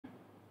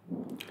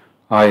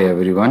Hi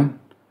everyone,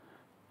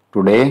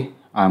 today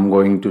I am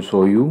going to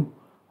show you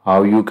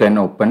how you can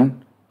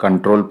open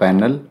control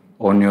panel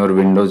on your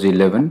Windows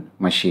 11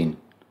 machine.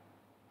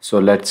 So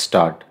let's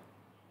start.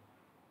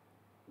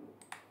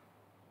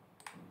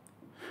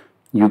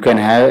 You can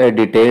have a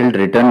detailed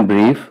written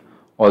brief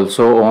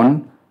also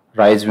on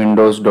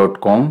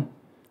risewindows.com.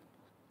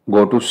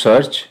 Go to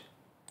search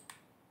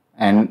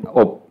and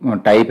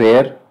type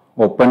here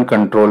open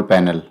control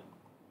panel.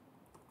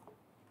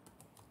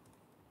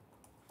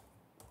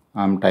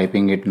 I am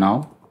typing it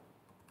now.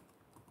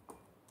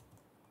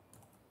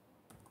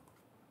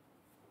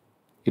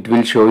 It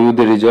will show you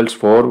the results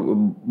for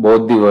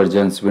both the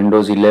versions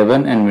Windows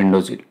 11 and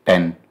Windows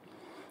 10.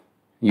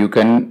 You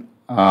can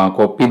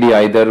copy the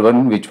either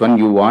one, which one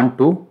you want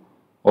to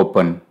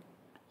open.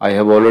 I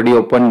have already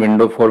opened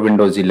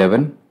Windows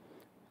 11.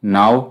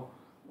 Now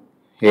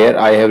here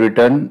I have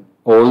written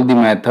all the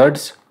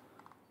methods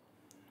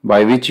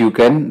by which you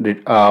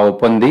can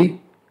open the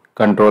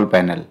control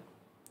panel.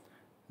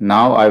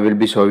 Now I will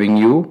be showing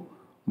you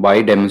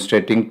by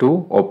demonstrating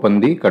to open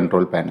the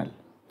control panel.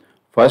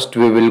 First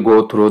we will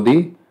go through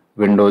the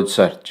Windows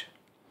search.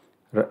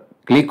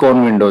 Click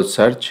on Windows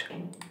search.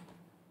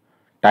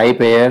 Type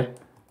here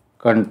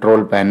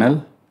control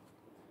panel.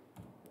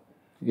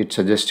 It's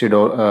suggested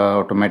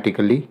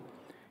automatically.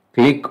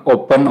 Click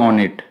open on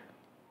it.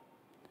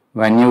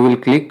 When you will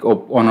click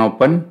on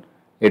open,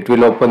 it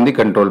will open the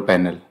control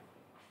panel.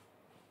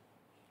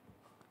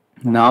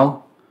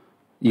 Now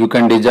you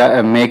can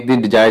make the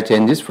desired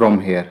changes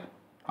from here.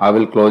 I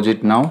will close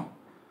it now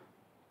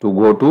to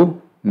go to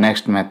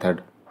next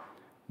method.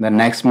 The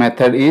next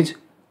method is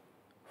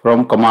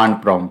from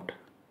command prompt.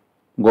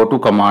 Go to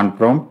command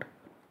prompt.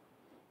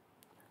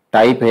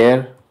 Type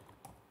here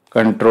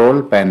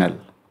control panel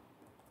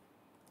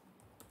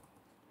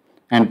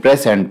and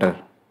press enter.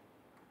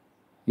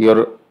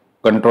 Your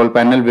control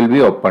panel will be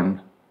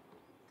opened.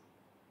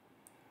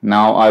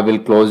 Now I will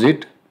close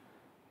it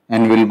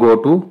and will go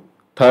to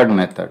third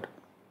method,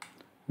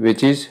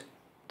 which is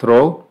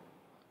through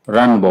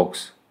run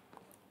box.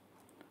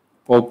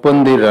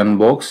 Open the run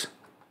box.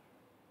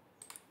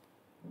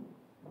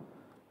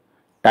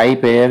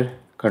 Type here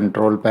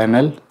control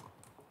panel.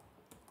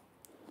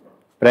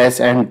 Press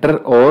enter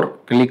or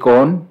click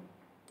on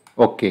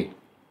OK.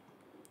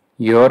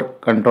 Your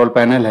control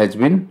panel has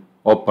been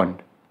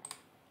opened.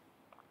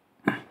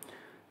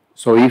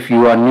 So if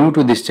you are new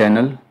to this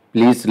channel,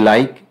 please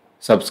like,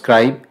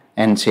 subscribe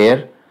and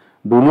share.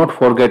 Do not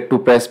forget to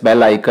press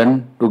bell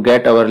icon to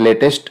get our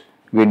latest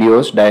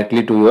videos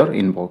directly to your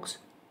inbox.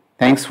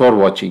 Thanks for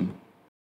watching.